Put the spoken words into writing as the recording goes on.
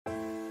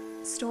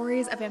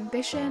Stories of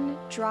ambition,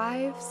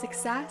 drive,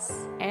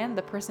 success. And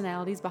the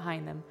personalities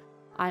behind them.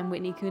 I'm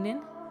Whitney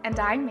Coonan. And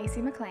I'm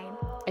Macy McLean.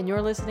 And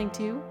you're listening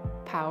to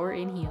Power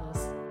in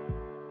Heels.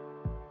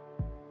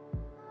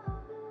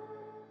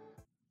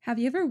 Have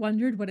you ever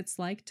wondered what it's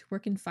like to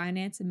work in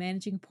finance and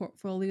managing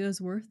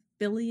portfolios worth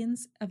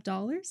billions of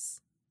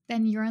dollars?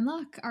 Then you're in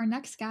luck. Our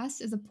next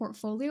guest is a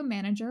portfolio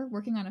manager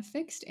working on a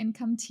fixed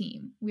income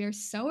team. We are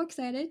so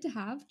excited to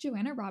have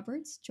Joanna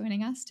Roberts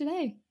joining us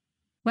today.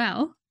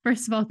 Well,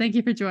 first of all, thank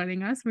you for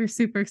joining us. We're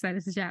super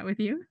excited to chat with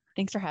you.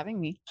 Thanks for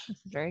having me. This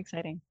is very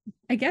exciting.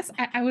 I guess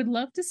I would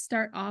love to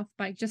start off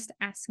by just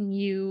asking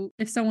you,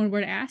 if someone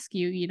were to ask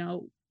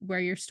you, where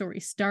your story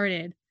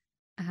started,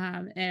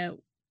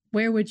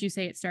 where would you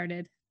say it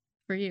started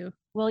for you?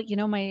 Well,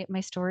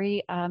 my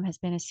story has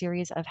been a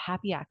series of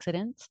happy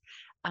accidents.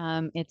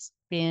 It's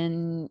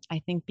been,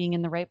 I think, being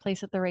in the right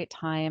place at the right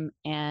time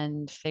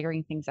and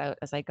figuring things out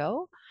as I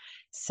go.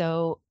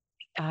 So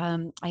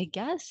I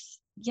guess,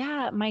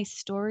 my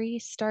story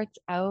starts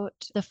out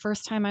the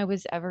first time I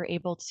was ever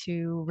able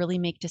to really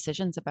make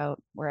decisions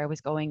about where I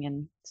was going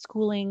in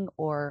schooling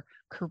or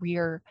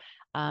career.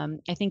 I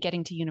think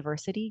getting to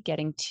university,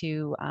 getting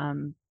to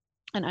an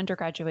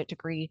undergraduate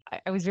degree,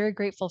 I was very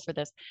grateful for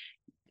this,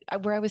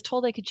 where I was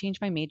told I could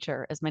change my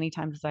major as many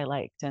times as I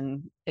liked,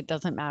 and it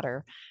doesn't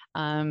matter.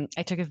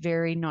 I took a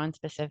very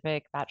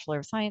non-specific Bachelor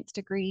of Science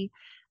degree,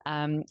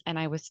 and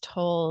I was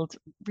told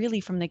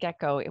really from the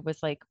get-go, it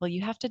was like, well,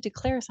 you have to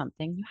declare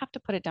something, you have to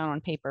put it down on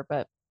paper,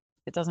 but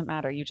it doesn't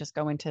matter. You just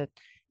go into,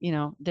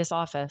 this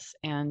office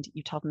and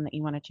you tell them that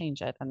you want to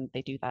change it, and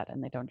they do that,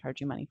 and they don't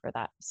charge you money for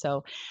that.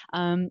 So,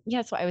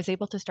 so I was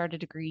able to start a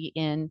degree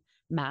in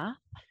math,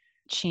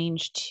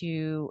 change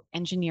to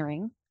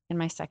engineering in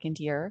my second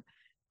year,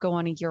 go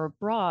on a year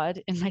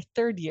abroad in my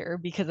third year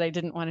because I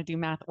didn't want to do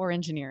math or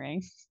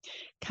engineering,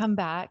 come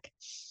back,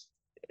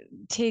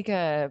 take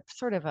a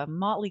sort of a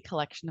motley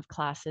collection of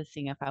classes,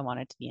 seeing if I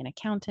wanted to be an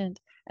accountant,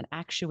 an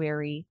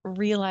actuary,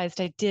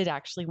 realized I did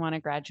actually want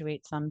to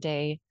graduate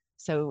someday.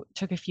 So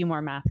took a few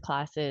more math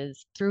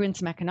classes, threw in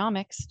some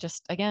economics,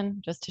 just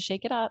to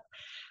shake it up.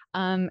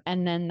 And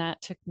then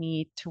that took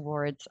me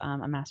towards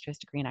a master's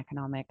degree in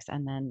economics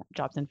and then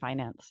jobs in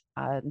finance.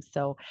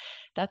 So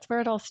that's where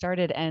it all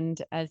started.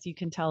 And as you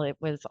can tell, it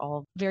was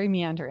all very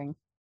meandering.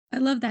 I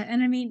love that.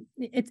 And I mean,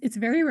 it's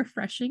very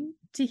refreshing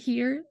to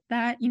hear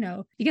that,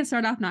 you can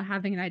start off not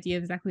having an idea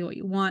of exactly what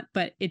you want,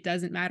 but it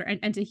doesn't matter.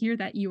 And to hear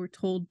that you were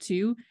told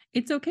to,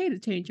 it's okay to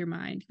change your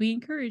mind. We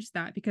encourage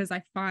that because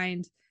I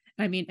think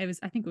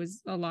it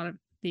was a lot of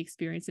the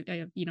experience of,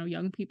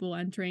 young people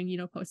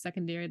entering,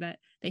 post-secondary, that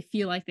they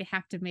feel like they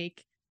have to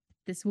make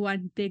this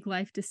one big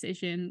life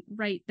decision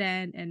right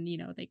then, and,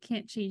 they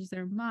can't change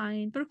their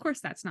mind. But of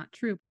course, that's not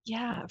true.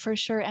 Yeah, for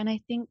sure. And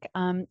I think,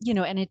 and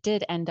it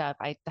did end up,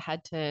 I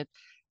had to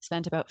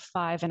spend about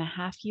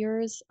 5.5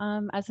 years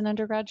as an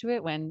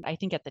undergraduate, when I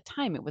think at the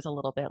time it was a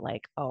little bit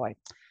like, oh, I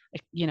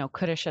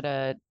coulda,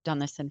 shoulda done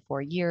this in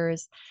 4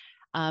 years.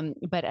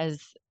 But as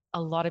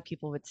a lot of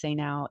people would say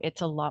now,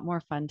 it's a lot more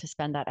fun to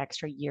spend that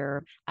extra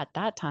year at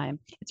that time.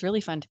 It's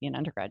really fun to be an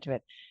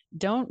undergraduate.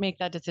 Don't make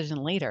that decision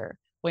later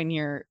when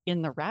you're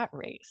in the rat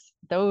race.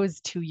 Those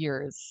 2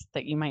 years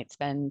that you might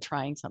spend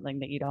trying something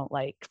that you don't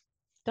like,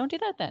 don't do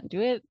that then.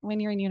 Do it when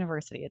you're in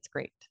university. It's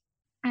great.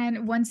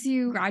 And once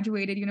you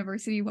graduated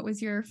university, what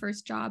was your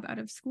first job out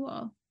of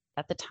school?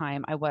 At the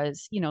time, I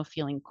was,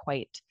 feeling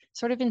quite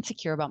sort of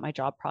insecure about my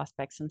job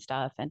prospects and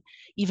stuff. And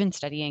even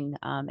studying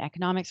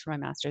economics for my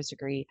master's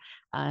degree,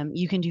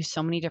 you can do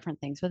so many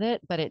different things with it,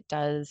 but it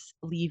does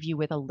leave you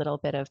with a little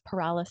bit of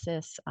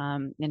paralysis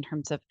in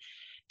terms of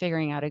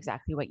figuring out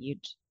exactly what you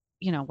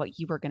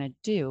were going to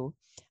do.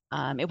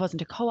 It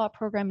wasn't a co-op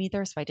program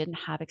either, so I didn't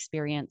have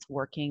experience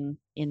working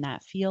in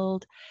that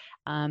field.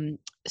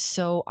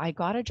 So I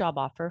got a job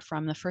offer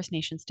from the First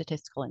Nations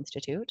Statistical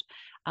Institute,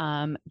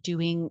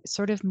 doing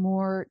sort of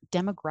more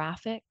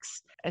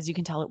demographics. As you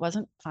can tell, it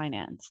wasn't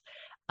finance.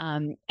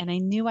 And I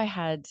knew I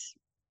had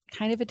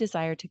kind of a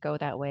desire to go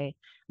that way,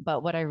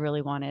 but what I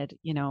really wanted,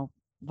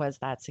 was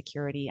that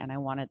security, and I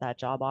wanted that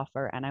job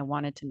offer, and I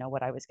wanted to know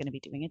what I was going to be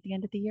doing at the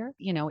end of the year.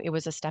 It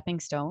was a stepping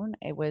stone.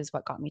 It was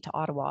what got me to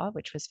Ottawa,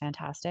 which was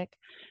fantastic.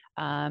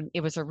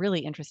 It was a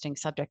really interesting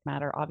subject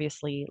matter,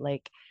 obviously,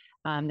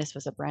 this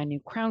was a brand new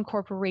crown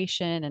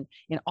corporation, and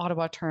in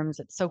Ottawa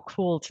terms, it's so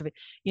cool to be,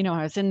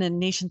 I was in the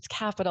nation's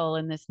capital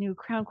in this new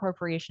crown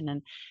corporation,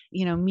 and,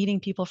 meeting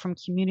people from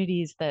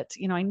communities that,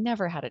 I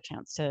never had a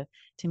chance to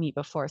meet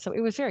before. So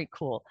it was very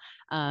cool.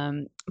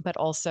 But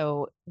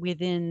also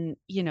within,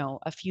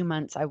 a few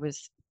months, I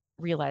was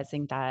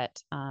realizing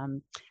that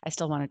I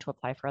still wanted to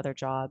apply for other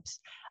jobs.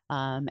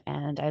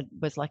 And I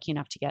was lucky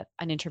enough to get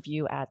an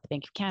interview at the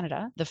Bank of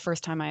Canada. The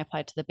first time I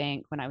applied to the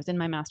bank when I was in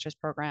my master's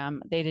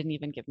program, they didn't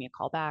even give me a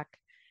call back.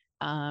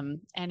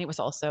 And it was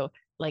also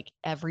like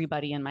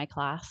everybody in my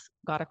class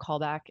got a call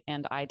back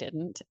and I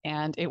didn't.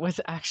 And it was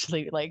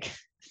actually like,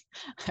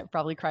 I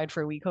probably cried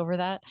for a week over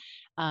that,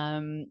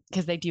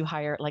 because they do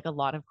hire like a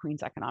lot of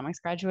Queen's economics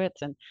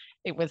graduates. And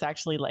it was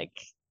actually like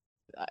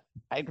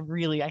I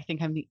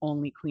think I'm the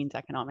only Queen's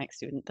economics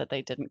student that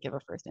they didn't give a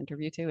first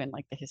interview to in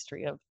like the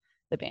history of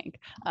the bank.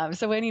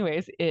 So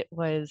anyways, it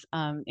was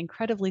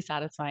incredibly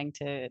satisfying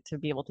to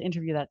be able to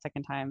interview that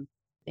second time.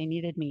 They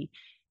needed me.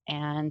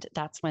 And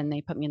that's when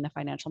they put me in the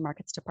financial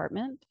markets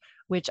department,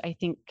 which I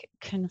think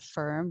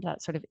confirmed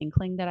that sort of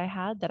inkling that I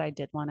had that I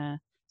did want to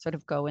sort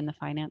of go in the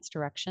finance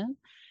direction.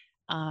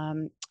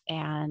 Um,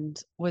 and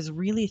was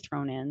really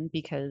thrown in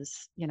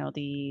because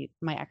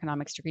my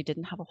economics degree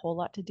didn't have a whole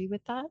lot to do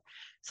with that.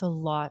 So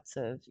lots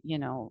of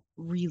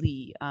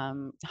really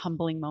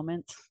humbling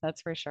moments,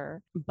 that's for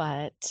sure,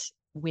 but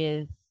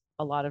with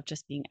a lot of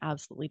just being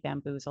absolutely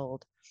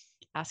bamboozled,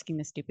 asking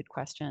the stupid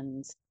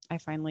questions. I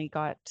finally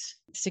got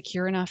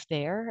secure enough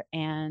there,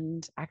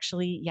 and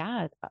actually,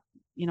 yeah,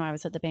 I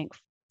was at the bank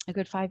a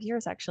good 5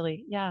 years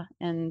actually, yeah,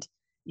 and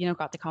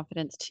got the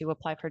confidence to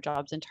apply for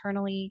jobs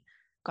internally,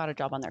 got a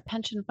job on their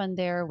pension fund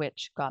there,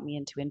 which got me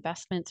into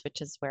investments, which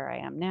is where I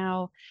am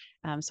now.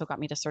 So it got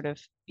me to sort of,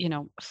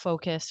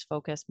 focus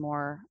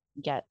more,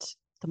 get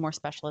the more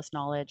specialist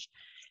knowledge.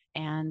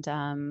 And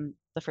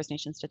the First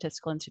Nations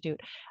Statistical Institute.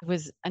 It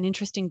was an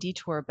interesting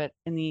detour, but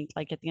at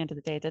the end of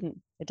the day,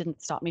 it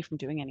didn't stop me from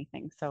doing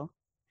anything. So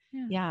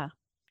yeah.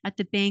 At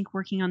the bank,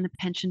 working on the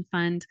pension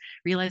fund,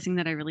 realizing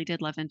that I really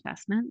did love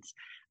investments.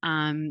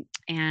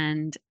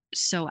 And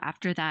so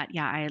after that,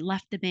 yeah, I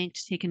left the bank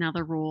to take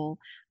another role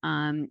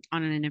on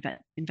an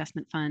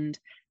investment fund.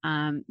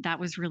 That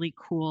was really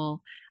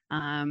cool.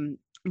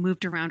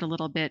 Moved around a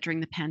little bit during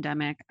the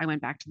pandemic. I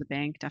went back to the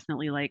bank,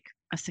 definitely like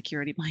a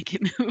security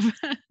blanket move.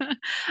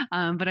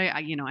 But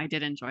I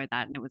did enjoy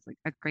that, and it was like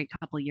a great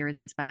couple of years.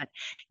 But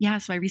yeah,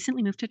 so I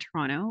recently moved to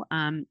Toronto.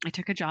 I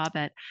took a job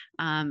at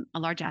a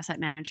large asset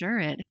manager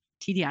at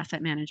TD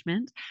Asset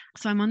Management.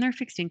 So I'm on their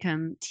fixed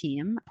income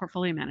team,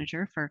 portfolio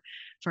manager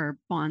for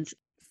bonds.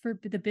 For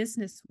the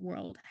business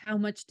world, how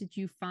much did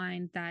you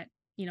find that,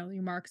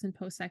 your marks in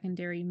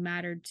post-secondary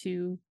mattered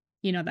to,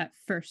 that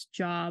first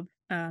job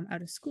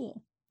out of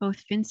school?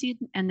 Both FinSeed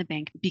and the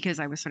bank, because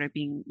I was sort of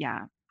being,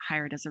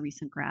 hired as a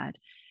recent grad.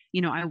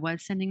 I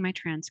was sending my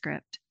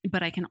transcript,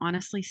 but I can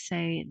honestly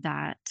say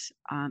that,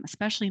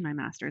 especially in my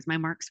master's, my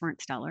marks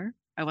weren't stellar.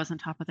 I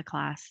wasn't top of the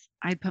class.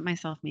 I'd put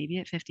myself maybe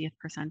at 50th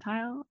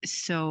percentile.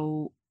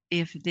 So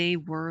if they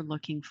were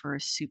looking for a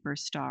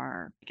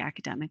superstar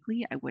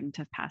academically, I wouldn't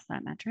have passed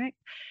that metric.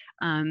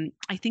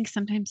 I think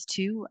sometimes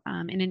too,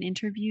 in an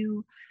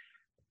interview,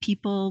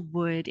 people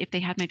would, if they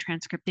had my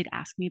transcript, they'd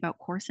ask me about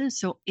courses.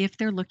 So if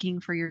they're looking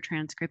for your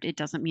transcript, it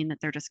doesn't mean that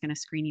they're just going to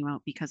screen you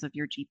out because of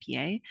your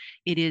GPA.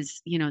 It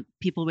is,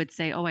 people would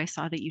say, oh, I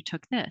saw that you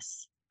took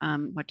this.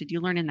 What did you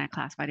learn in that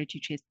class? Why did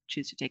you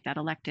choose to take that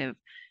elective?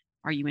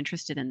 Are you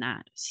interested in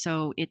that?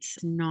 So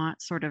it's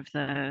not sort of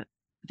the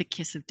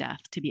kiss of death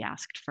to be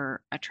asked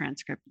for a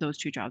transcript. Those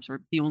two jobs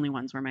were the only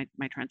ones where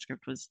my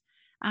transcript was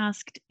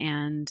asked.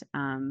 And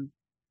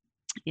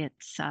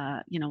it's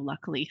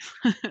luckily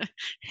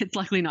it's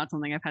luckily not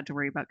something I've had to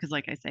worry about, because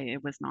like I say,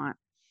 it was not,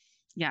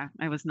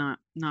 I was not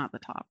the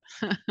top.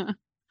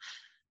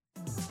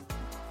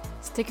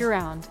 Stick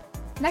around.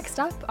 Next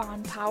up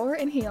on Power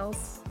in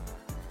Heels.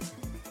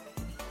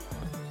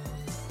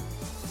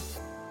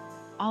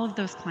 All of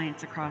those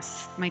clients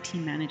across my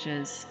team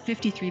manages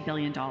 $53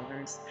 billion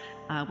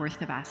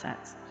worth of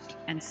assets.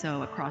 And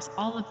so across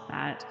all of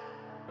that,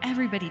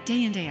 everybody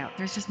day in, day out,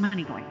 there's just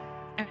money going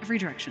every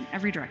direction.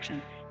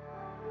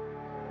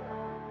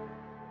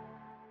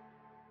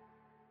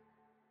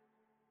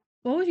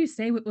 What would you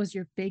say was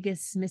your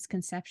biggest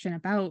misconception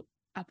about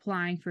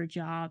applying for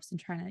jobs and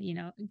trying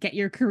to, get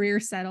your career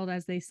settled,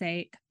 as they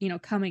say,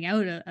 coming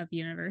out of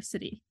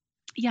university?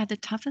 Yeah, the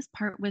toughest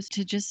part was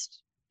to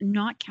just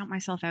not count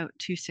myself out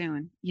too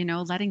soon,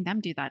 letting them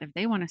do that. If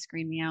they want to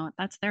screen me out,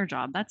 that's their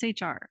job. That's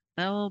HR.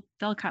 They'll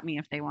cut me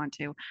if they want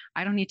to.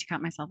 I don't need to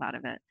cut myself out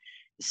of it.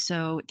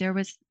 So there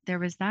was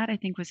that, I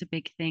think, was a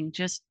big thing,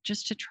 just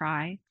to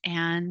try.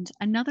 And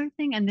another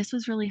thing, and this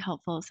was really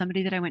helpful,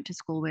 somebody that I went to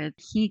school with,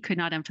 he could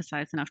not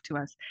emphasize enough to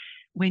us,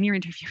 when you're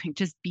interviewing,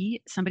 just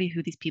be somebody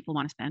who these people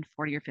want to spend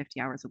 40 or 50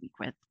 hours a week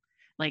with.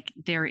 Like,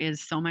 there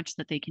is so much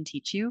that they can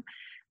teach you.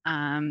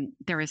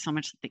 There is so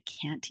much that they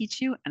can't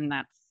teach you. And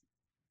that's,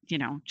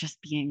 just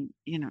being,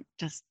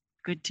 just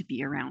good to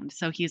be around.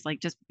 So he's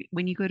like, just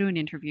when you go to an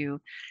interview,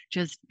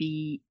 just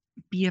be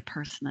a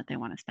person that they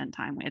want to spend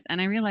time with. And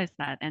I realized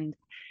that. And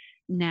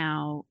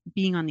now,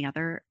 being on the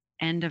other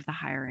end of the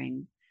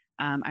hiring,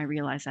 I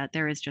realize that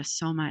there is just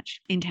so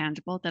much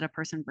intangible that a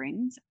person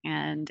brings.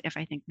 And if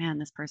I think, man,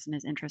 this person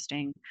is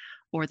interesting,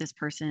 or this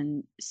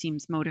person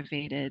seems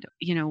motivated,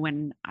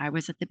 when I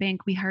was at the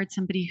bank, we hired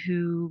somebody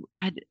who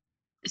had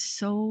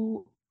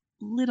so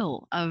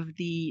little of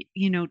the,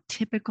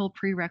 typical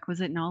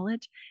prerequisite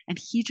knowledge, and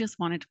he just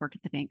wanted to work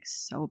at the bank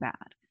so bad.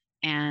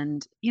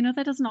 And,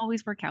 that doesn't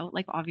always work out,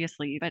 like,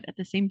 obviously, but at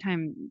the same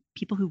time,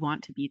 people who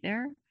want to be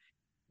there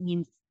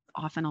means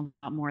often a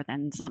lot more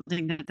than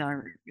something that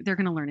they're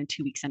going to learn in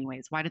 2 weeks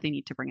anyways. Why do they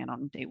need to bring it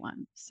on day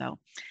one? So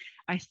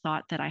I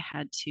thought that I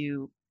had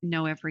to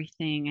know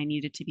everything. I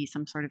needed to be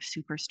some sort of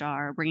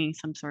superstar, bringing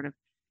some sort of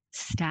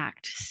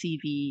stacked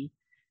CV,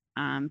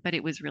 but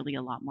it was really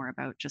a lot more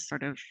about just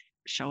sort of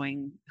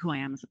showing who I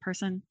am as a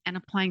person and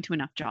applying to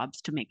enough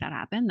jobs to make that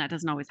happen. That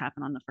doesn't always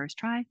happen on the first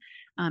try.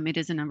 It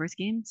is a numbers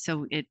game,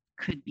 so it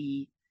could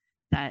be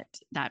that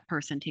that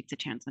person takes a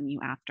chance on you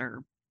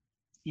after,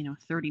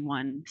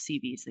 31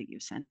 CVs that you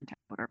sent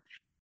out. Or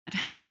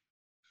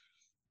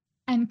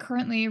And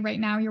currently, right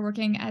now, you're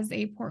working as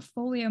a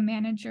portfolio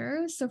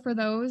manager. So, for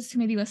those who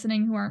may be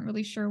listening who aren't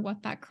really sure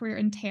what that career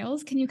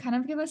entails, can you kind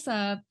of give us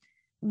a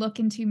look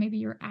into maybe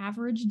your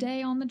average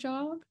day on the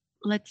job?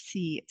 let's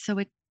see. So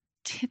a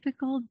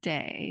typical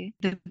day,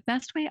 the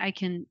best way I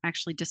can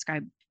actually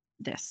describe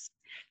this.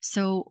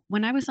 So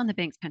when I was on the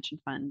bank's pension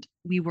fund,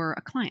 we were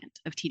a client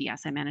of TD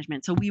Asset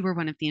Management. So we were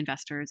one of the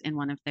investors in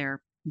one of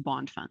their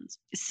bond funds.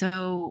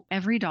 So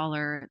every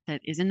dollar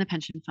that is in the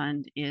pension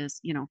fund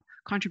is,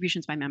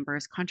 contributions by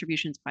members,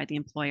 contributions by the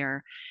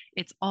employer.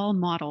 It's all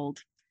modeled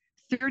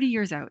 30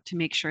 years out to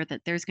make sure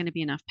that there's going to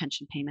be enough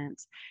pension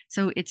payments.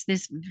 So it's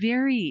this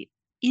very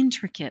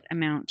intricate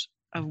amount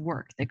of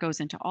work that goes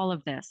into all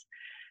of this.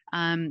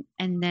 And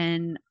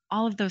then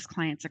all of those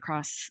clients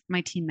across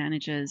my team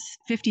manages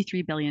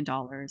 $53 billion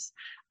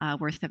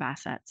worth of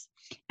assets.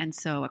 And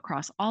so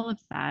across all of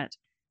that,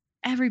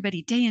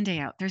 everybody day in, day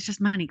out, there's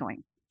just money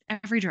going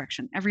every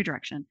direction, every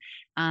direction.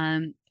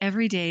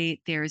 Every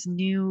day there's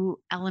new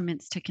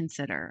elements to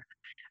consider.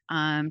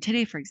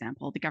 Today, for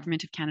example, the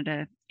government of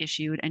Canada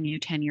issued a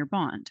new 10-year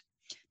bond.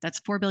 That's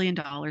 $4 billion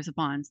of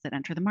bonds that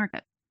enter the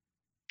market.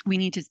 We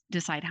need to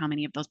decide how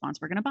many of those bonds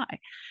we're going to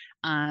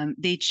buy.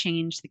 They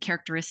change the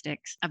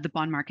characteristics of the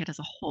bond market as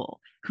a whole.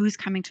 Who's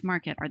coming to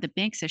market? Are the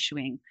banks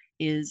issuing?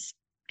 Is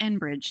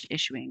Enbridge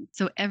issuing?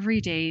 So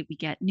every day we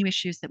get new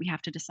issues that we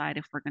have to decide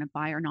if we're going to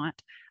buy or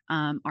not.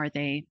 Are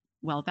they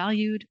well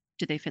valued?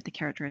 Do they fit the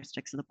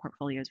characteristics of the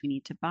portfolios we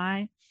need to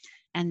buy?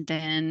 And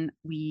then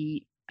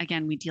we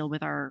deal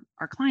with our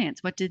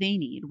clients. What do they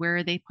need? Where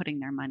are they putting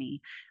their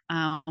money?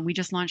 We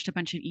just launched a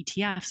bunch of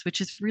ETFs,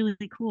 which is really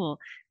cool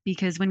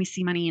because when we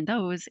see money in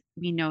those,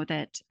 we know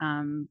that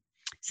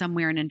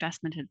somewhere an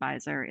investment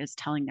advisor is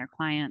telling their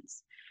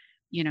clients,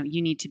 you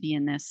need to be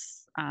in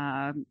this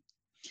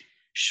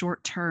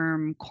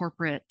short-term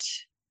corporate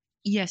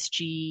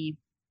ESG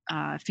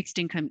fixed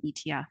income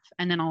ETF.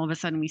 And then all of a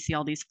sudden we see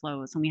all these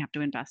flows and we have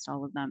to invest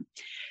all of them.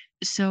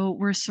 So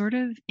we're sort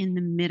of in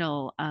the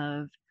middle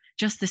of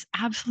just this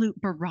absolute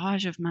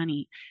barrage of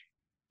money.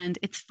 And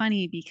it's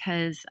funny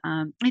because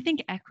I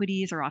think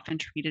equities are often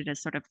treated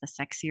as sort of the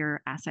sexier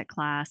asset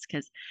class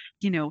because,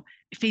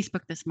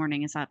 Facebook this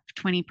morning is up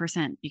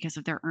 20% because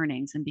of their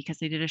earnings and because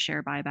they did a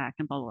share buyback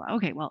and blah, blah, blah.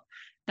 Okay, well,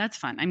 that's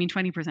fun. I mean,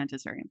 20%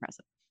 is very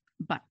impressive.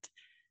 But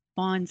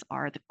bonds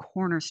are the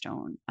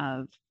cornerstone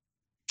of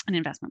an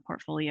investment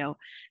portfolio,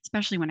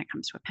 especially when it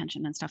comes to a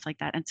pension and stuff like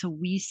that. And so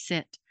we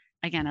sit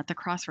again at the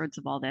crossroads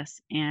of all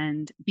this,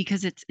 and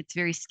because it's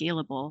very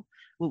scalable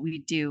what we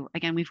do,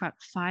 again, we've got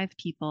 5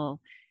 people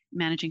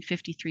managing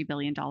 $53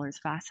 billion of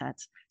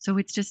assets. So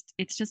it's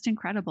just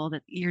incredible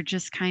that you're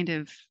just kind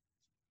of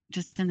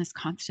just in this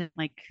constant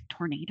like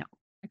tornado.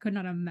 I could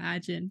not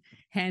imagine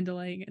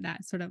handling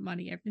that sort of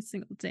money every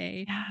single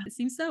day. Yeah. It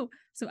seems so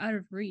out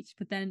of reach,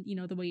 but then,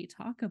 the way you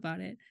talk about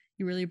it,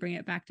 you really bring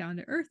it back down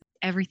to earth.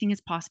 Everything is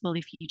possible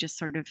if you just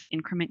sort of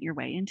increment your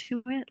way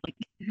into it.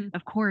 Like,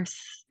 Of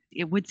course,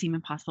 it would seem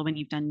impossible when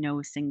you've done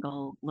no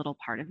single little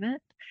part of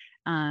it.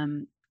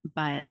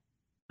 But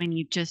when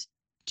you just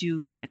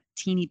do a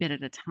teeny bit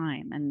at a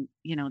time and,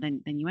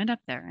 then you end up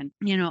there. And,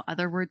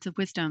 other words of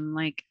wisdom,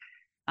 like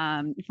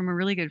from a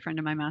really good friend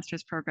of my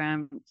master's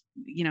program,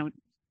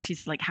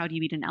 she's like, how do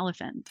you eat an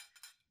elephant?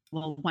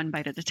 Well, one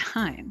bite at a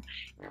time.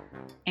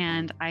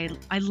 And I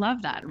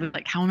love that. We're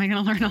like, how am I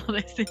going to learn all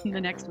this in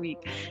the next week?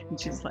 And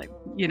she's like,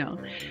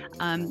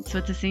 so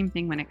it's the same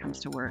thing when it comes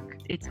to work.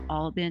 It's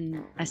all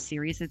been a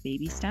series of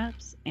baby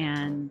steps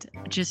and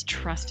just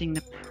trusting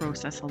the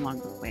process along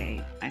the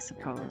way, I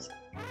suppose.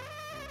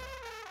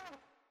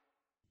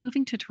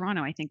 Moving to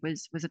Toronto, I think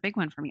was a big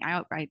one for me.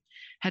 I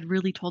had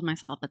really told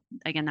myself that,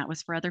 again, that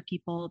was for other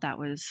people. That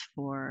was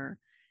for,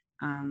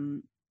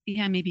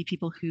 maybe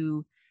people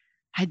who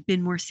had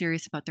been more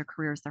serious about their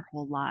careers their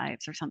whole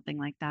lives or something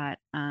like that.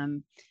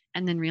 And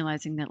then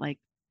realizing that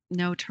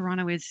no,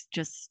 Toronto is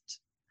just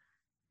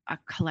a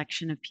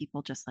collection of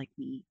people just like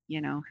me,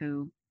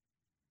 who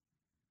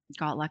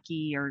got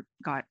lucky or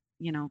got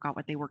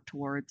what they worked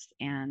towards.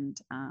 And,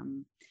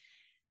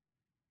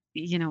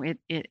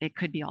 it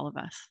could be all of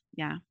us.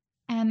 Yeah.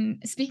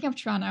 And speaking of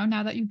Toronto,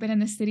 now that you've been in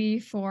the city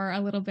for a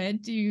little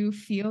bit, do you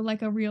feel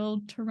like a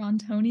real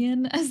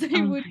Torontonian, as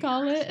they would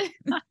call it?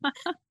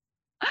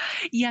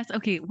 Yes.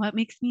 Okay. What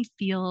makes me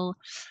feel,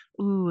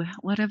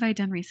 what have I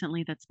done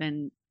recently that's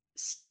been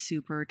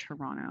super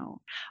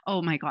Toronto?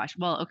 Oh my gosh.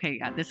 Well, okay.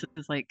 Yeah, this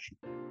is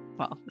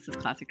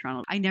classic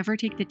Toronto. I never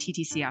take the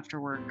TTC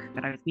after work,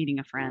 but I was meeting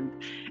a friend.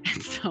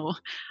 And so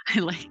I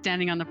like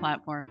standing on the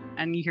platform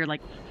and you hear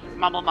like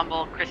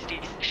mumble, Christy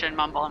station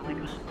mumble. I'm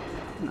like,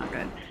 not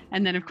good.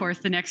 And then of course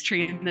the next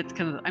train that's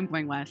because I'm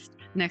going west,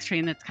 the next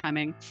train that's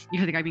coming, you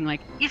hear the guy being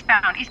like,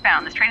 eastbound,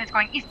 eastbound, this train is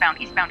going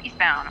eastbound, eastbound,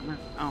 eastbound. I'm like,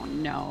 oh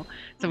no.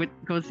 So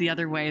it goes the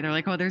other way. They're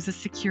like, oh, there's a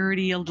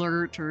security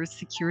alert or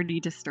security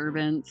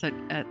disturbance at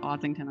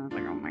Ossington. I was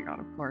like, oh my God,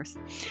 of course.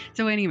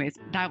 So anyways,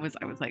 I was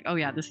like, oh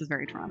yeah, this is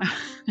very Toronto.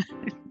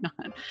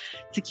 Not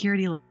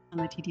security on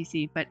the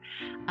TTC. But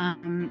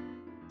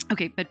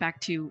okay, but back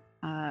to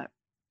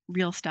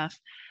real stuff.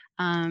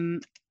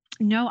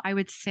 No, I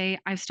would say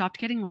I've stopped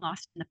getting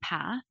lost in the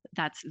path.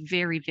 That's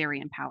very, very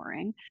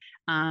empowering.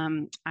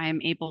 I'm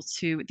able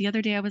to, the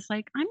other day I was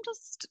like, I'm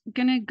just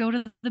gonna go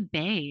to the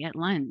bay at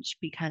lunch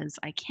because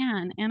I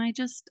can. And I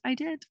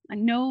did.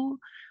 No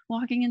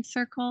walking in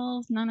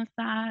circles, none of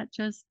that,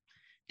 just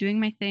doing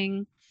my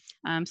thing.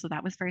 So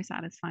that was very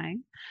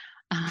satisfying.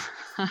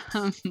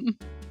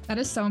 That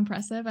is so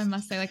impressive. I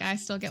must say, like, I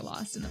still get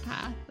lost in the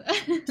path.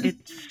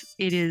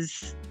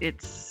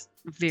 It's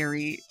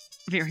very,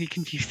 very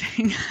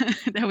confusing.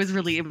 It was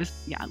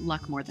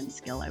luck more than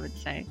skill, I would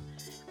say.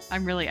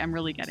 I'm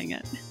really getting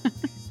it.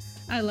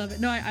 I love it.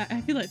 No,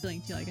 I feel that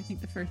feeling too. Like, I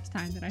think the first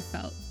time that I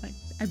felt like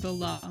I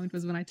belonged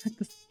was when I took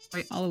the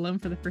subway all alone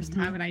for the first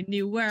time, and I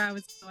knew where I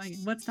was going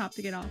and what stop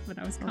to get off, and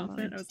I was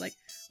confident. I was like,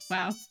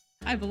 wow,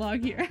 I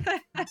belong here.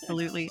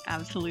 Absolutely.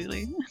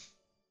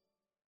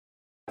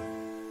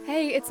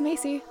 Hey, it's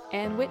Macy.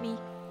 And Whitney.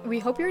 We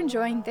hope you're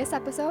enjoying this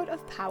episode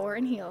of Power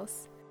in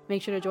Heels.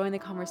 Make sure to join the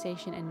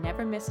conversation and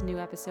never miss a new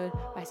episode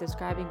by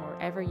subscribing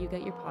wherever you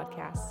get your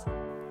podcasts.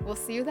 We'll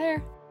see you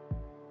there.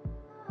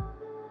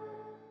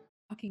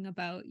 Talking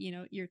about,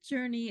 your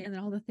journey and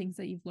then all the things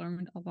that you've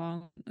learned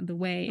along the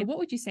way. What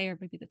would you say are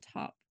maybe the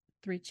top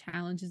 3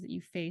 challenges that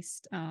you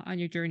faced on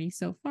your journey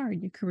so far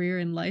in your career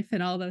and life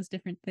and all those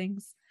different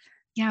things?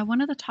 Yeah,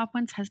 one of the top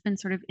ones has been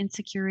sort of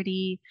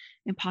insecurity,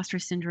 imposter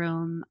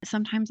syndrome.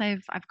 Sometimes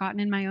I've gotten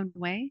in my own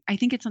way. I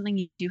think it's something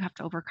you do have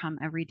to overcome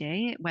every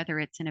day, whether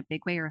it's in a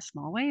big way or a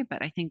small way.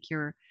 But I think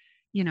you're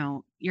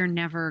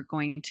never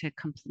going to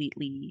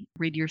completely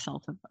rid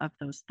yourself of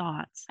those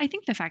thoughts. I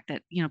think the fact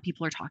that,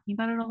 people are talking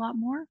about it a lot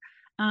more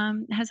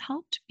has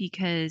helped,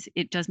 because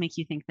it does make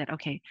you think that,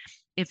 okay,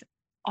 if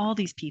all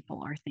these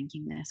people are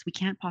thinking this, we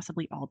can't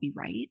possibly all be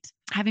right.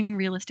 Having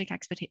realistic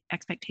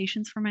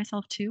expectations for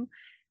myself too.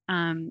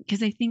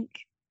 Because I think,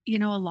 a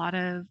lot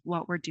of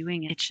what we're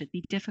doing, it should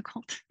be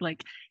difficult.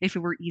 Like, if it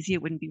were easy,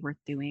 it wouldn't be worth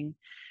doing.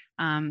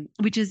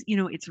 Which is,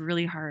 it's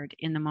really hard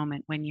in the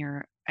moment when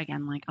you're,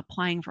 again, like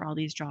applying for all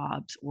these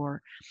jobs,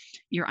 or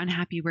you're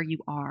unhappy where you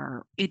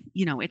are.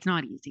 It's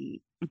not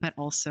easy, but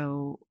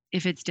also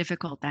if it's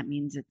difficult, that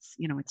means it's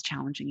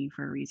challenging you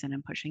for a reason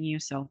and pushing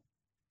you. So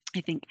I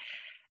think,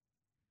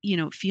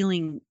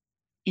 feeling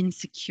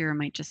insecure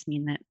might just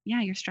mean that,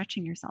 you're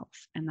stretching yourself,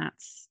 and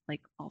that's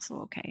like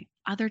also okay.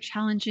 Other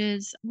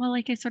challenges, well,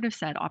 like I sort of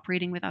said,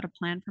 operating without a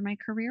plan for my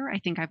career. I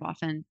think I've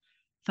often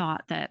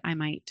thought that I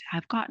might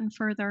have gotten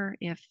further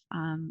if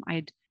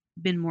I'd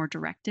been more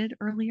directed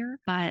earlier,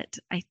 but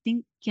I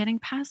think getting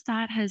past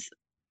that has,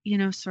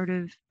 sort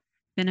of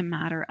been a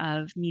matter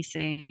of me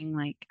saying,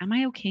 like, am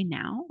I okay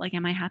now? Like,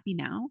 am I happy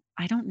now?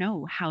 I don't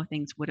know how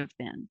things would have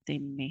been. They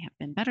may have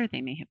been better,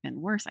 they may have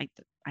been worse.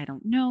 I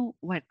don't know.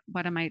 What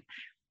am I?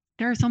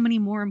 There are so many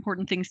more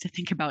important things to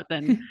think about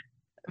than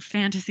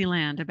fantasy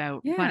land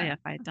about what if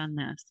I'd done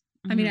this.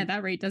 I mean, at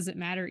that rate, does it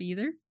matter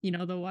either?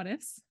 The what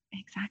ifs.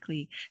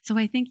 Exactly. So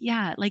I think,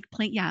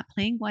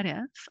 playing what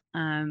if,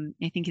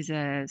 I think is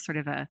a sort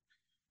of a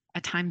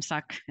time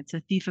suck. It's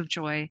a thief of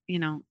joy,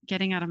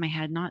 getting out of my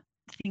head, not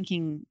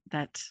thinking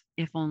that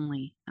if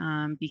only,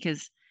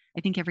 because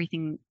I think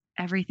everything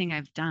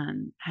I've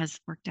done has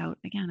worked out.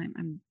 Again,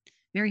 I'm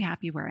very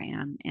happy where I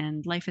am,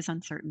 and life is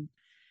uncertain.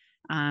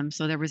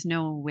 So there was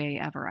no way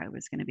ever I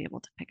was going to be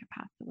able to pick a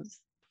path that was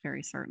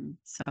very certain.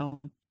 So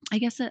I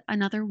guess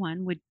another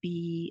one would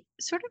be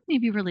sort of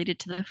maybe related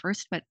to the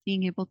first, but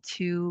being able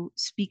to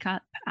speak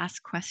up,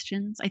 ask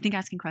questions. I think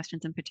asking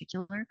questions in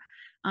particular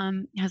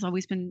has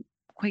always been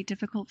quite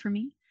difficult for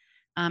me.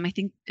 I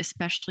think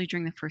especially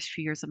during the first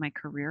few years of my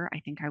career, I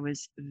think I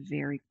was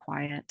very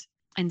quiet.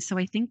 And so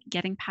I think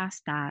getting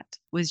past that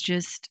was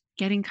just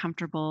getting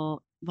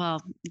comfortable.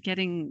 Well,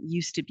 getting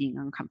used to being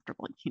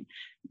uncomfortable,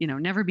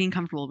 never being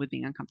comfortable with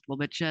being uncomfortable,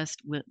 but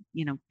just with,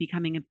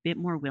 becoming a bit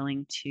more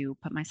willing to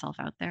put myself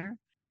out there.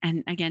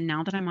 And again,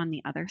 now that I'm on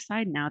the other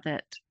side, now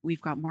that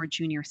we've got more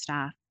junior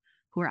staff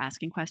who are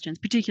asking questions,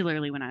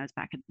 particularly when I was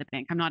back at the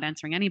bank. I'm not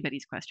answering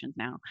anybody's questions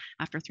now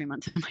after 3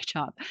 months of my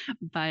job,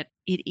 but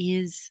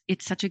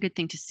it's such a good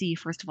thing to see.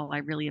 First of all, I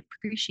really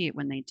appreciate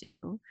when they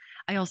do.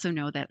 I also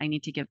know that I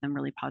need to give them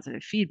really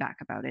positive feedback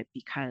about it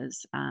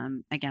because,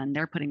 again,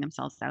 they're putting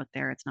themselves out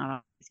there. It's not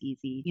always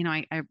easy.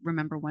 I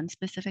remember one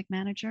specific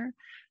manager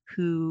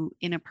who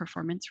in a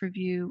performance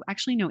review,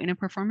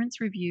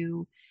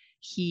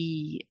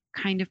 he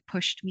kind of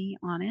pushed me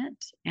on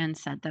it and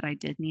said that I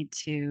did need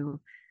to,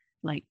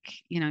 like,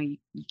 you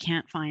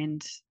can't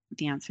find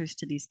the answers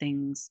to these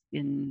things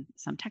in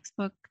some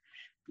textbook.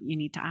 You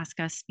need to ask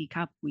us, speak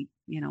up. We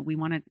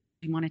want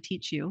to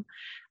teach you.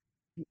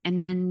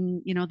 And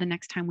then, the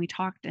next time we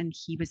talked and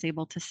he was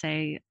able to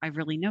say, I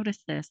really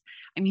noticed this.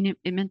 I mean,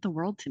 it meant the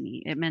world to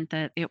me. It meant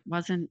that it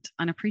wasn't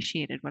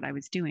unappreciated what I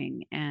was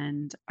doing.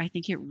 And I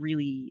think it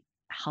really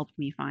helped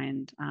me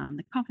find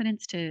the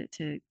confidence to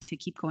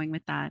keep going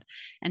with that.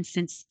 And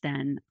since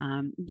then,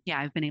 yeah,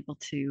 I've been able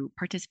to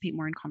participate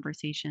more in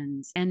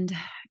conversations and,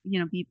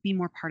 be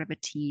more part of a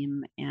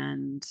team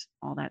and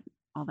all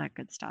that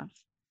good stuff.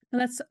 Well,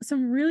 that's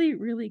some really,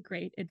 really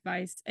great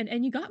advice.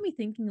 And you got me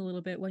thinking a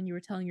little bit when you were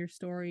telling your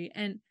story.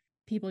 And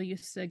people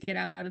used to get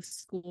out of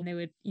school and they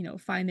would,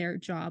 find their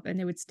job and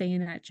they would stay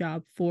in that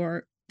job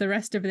for the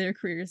rest of their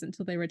careers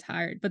until they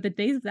retired. But the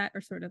days of that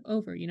are sort of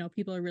over.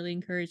 People are really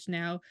encouraged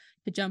now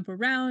to jump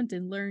around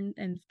and learn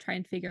and try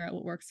and figure out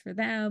what works for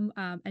them,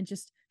 and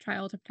just try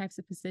all different types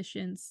of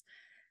positions.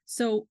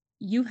 So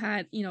you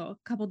had, a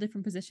couple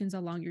different positions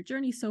along your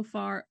journey so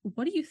far.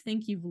 What do you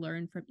think you've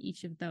learned from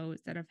each of those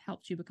that have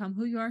helped you become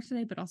who you are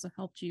today, but also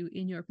helped you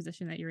in your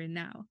position that you're in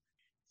now?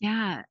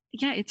 Yeah.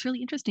 Yeah. It's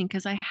really interesting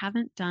because I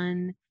haven't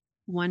done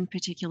one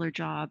particular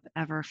job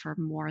ever for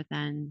more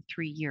than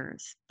 3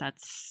 years.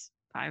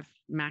 I've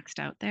maxed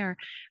out there,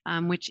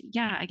 which,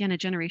 yeah, again, a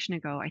generation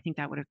ago, I think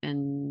that would have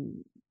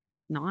been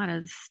not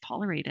as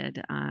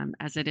tolerated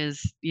as it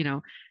is,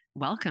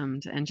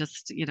 welcomed and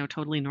just,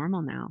 totally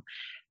normal now.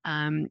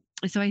 Um,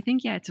 so I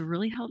think, yeah, it's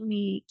really helped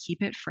me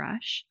keep it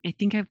fresh. I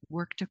think I've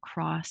worked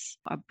across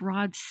a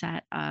broad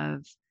set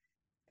of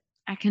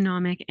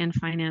economic and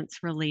finance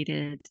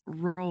related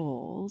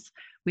roles,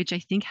 which I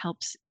think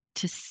helps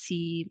to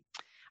see,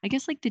 I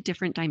guess, like the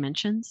different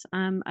dimensions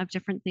of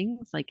different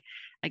things. Like,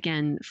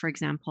 again, for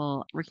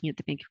example, working at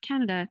the Bank of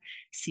Canada,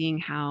 seeing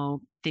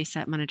how they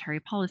set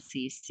monetary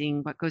policy,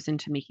 seeing what goes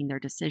into making their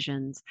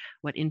decisions,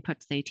 what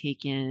inputs they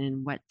take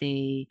in, what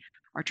they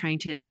are trying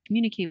to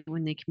communicate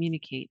when they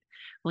communicate.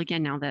 Well,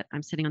 again, now that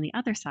I'm sitting on the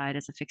other side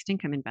as a fixed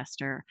income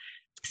investor,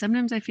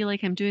 sometimes I feel like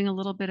I'm doing a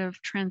little bit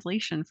of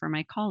translation for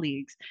my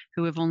colleagues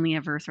who have only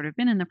ever sort of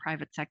been in the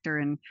private sector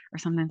and are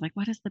sometimes like,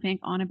 what is the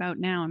bank on about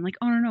now? I'm like,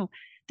 oh, no, no,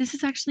 this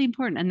is actually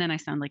important. And then I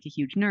sound like a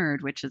huge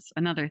nerd, which is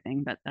another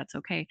thing, but that's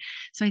okay.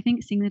 So I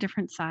think seeing the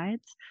different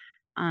sides,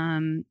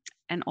 um,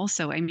 and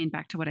also, I mean,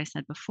 back to what I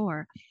said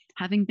before,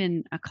 having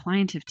been a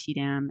client of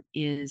TDAM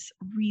is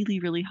really,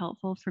 really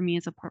helpful for me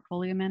as a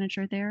portfolio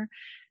manager there.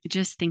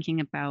 Just thinking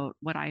about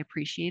what I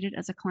appreciated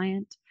as a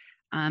client.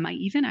 I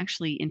even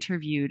actually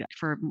interviewed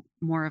for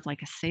more of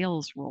like a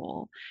sales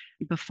role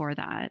before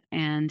that.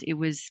 And it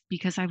was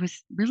because I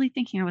was really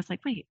thinking, I was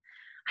like, wait,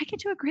 I could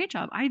do a great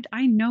job.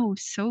 I know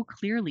so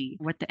clearly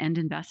what the end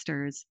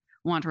investors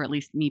want, or at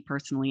least me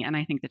personally. And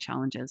I think the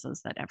challenge is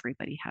that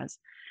everybody has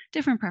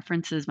different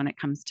preferences when it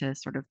comes to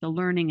sort of the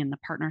learning and the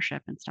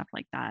partnership and stuff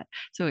like that.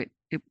 So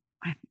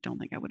I don't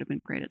think I would have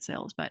been great at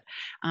sales, but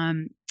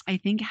I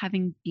think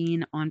having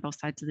been on both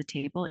sides of the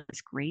table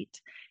is great.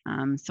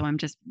 So I'm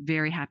just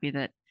very happy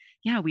that,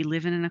 yeah, we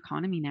live in an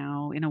economy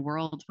now in a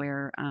world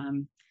where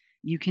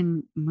you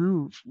can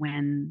move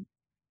when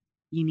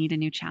you need a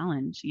new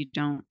challenge. You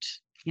don't,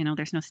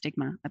 there's no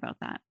stigma about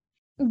that.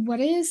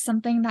 What is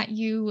something that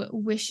you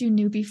wish you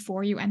knew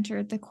before you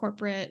entered the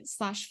corporate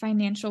slash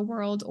financial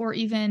world, or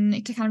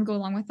even to kind of go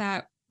along with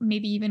that,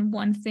 maybe even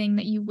one thing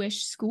that you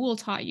wish school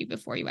taught you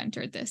before you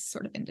entered this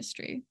sort of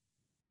industry?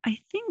 I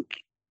think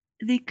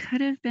they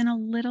could have been a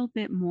little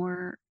bit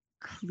more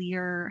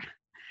clear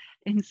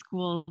in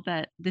school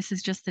that this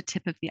is just the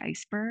tip of the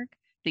iceberg,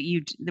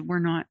 that we're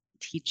not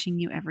teaching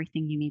you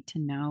everything you need to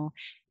know.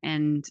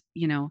 And,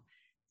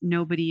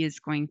 nobody is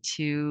going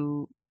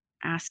to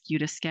ask you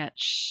to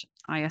sketch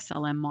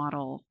ISLM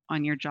model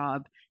on your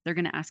job. They're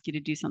going to ask you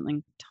to do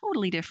something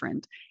totally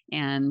different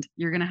and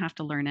you're going to have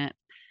to learn it.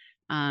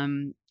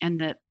 And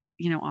that,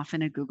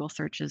 often a Google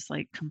search is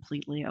like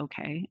completely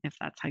okay if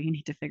that's how you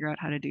need to figure out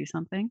how to do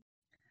something.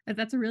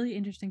 That's a really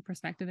interesting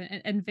perspective,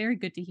 and very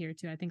good to hear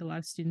too. I think a lot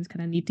of students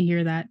kind of need to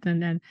hear that,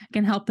 and then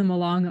can help them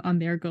along on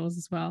their goals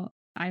as well.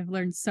 I've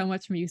learned so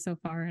much from you so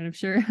far, and I'm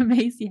sure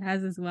Macy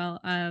has as well.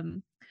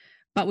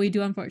 But we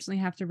do unfortunately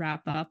have to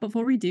wrap up.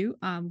 Before we do,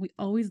 we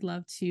always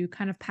love to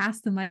kind of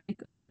pass the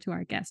mic to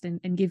our guest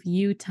and give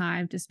you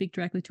time to speak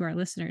directly to our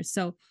listeners.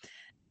 So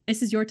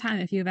this is your time.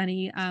 If you have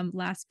any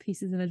last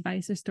pieces of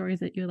advice or stories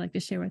that you would like to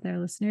share with our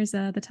listeners,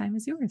 the time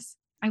is yours.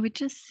 I would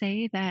just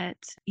say that,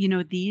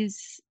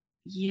 these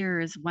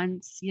years,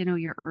 once,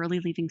 you're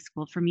early leaving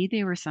school, for me,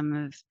 they were some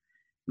of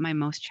my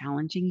most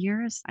challenging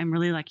years. I'm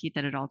really lucky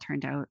that it all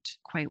turned out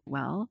quite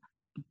well,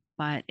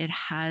 but it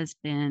has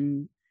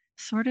been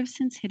sort of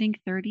since hitting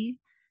 30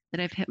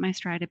 that I've hit my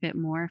stride a bit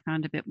more,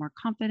 found a bit more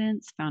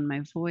confidence, found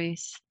my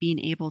voice, being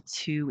able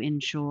to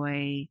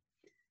enjoy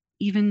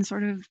even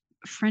sort of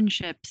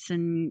friendships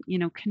and,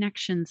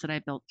 connections that I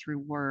built through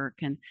work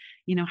and,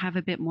 have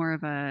a bit more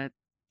of a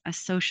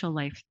social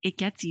life. It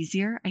gets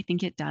easier. I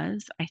think it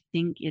does. I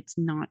think it's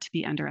not to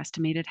be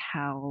underestimated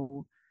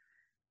how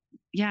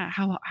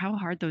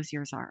hard those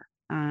years are.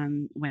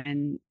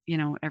 When,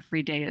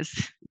 every day is,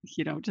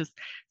 just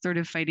sort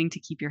of fighting to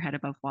keep your head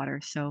above water.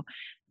 So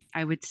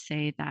I would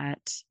say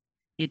that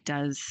it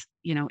does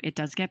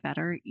get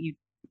better.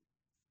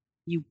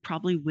 you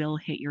probably will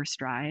hit your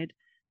stride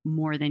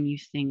more than you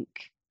think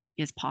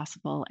is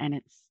possible, and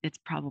it's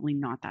probably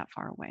not that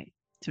far away.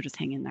 So just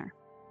hang in there.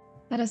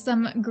 That is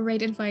some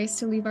great advice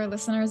to leave our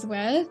listeners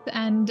with.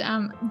 And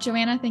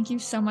Joanna, thank you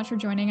so much for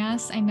joining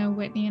us. I know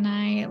Whitney and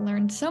I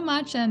learned so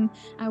much, and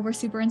we're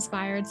super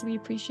inspired. So we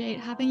appreciate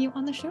having you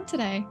on the show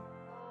today.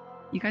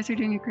 You guys are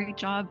doing a great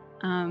job.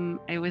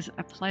 It was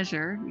a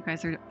pleasure. You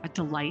guys are a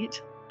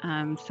delight.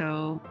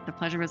 So the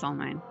pleasure was all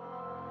mine.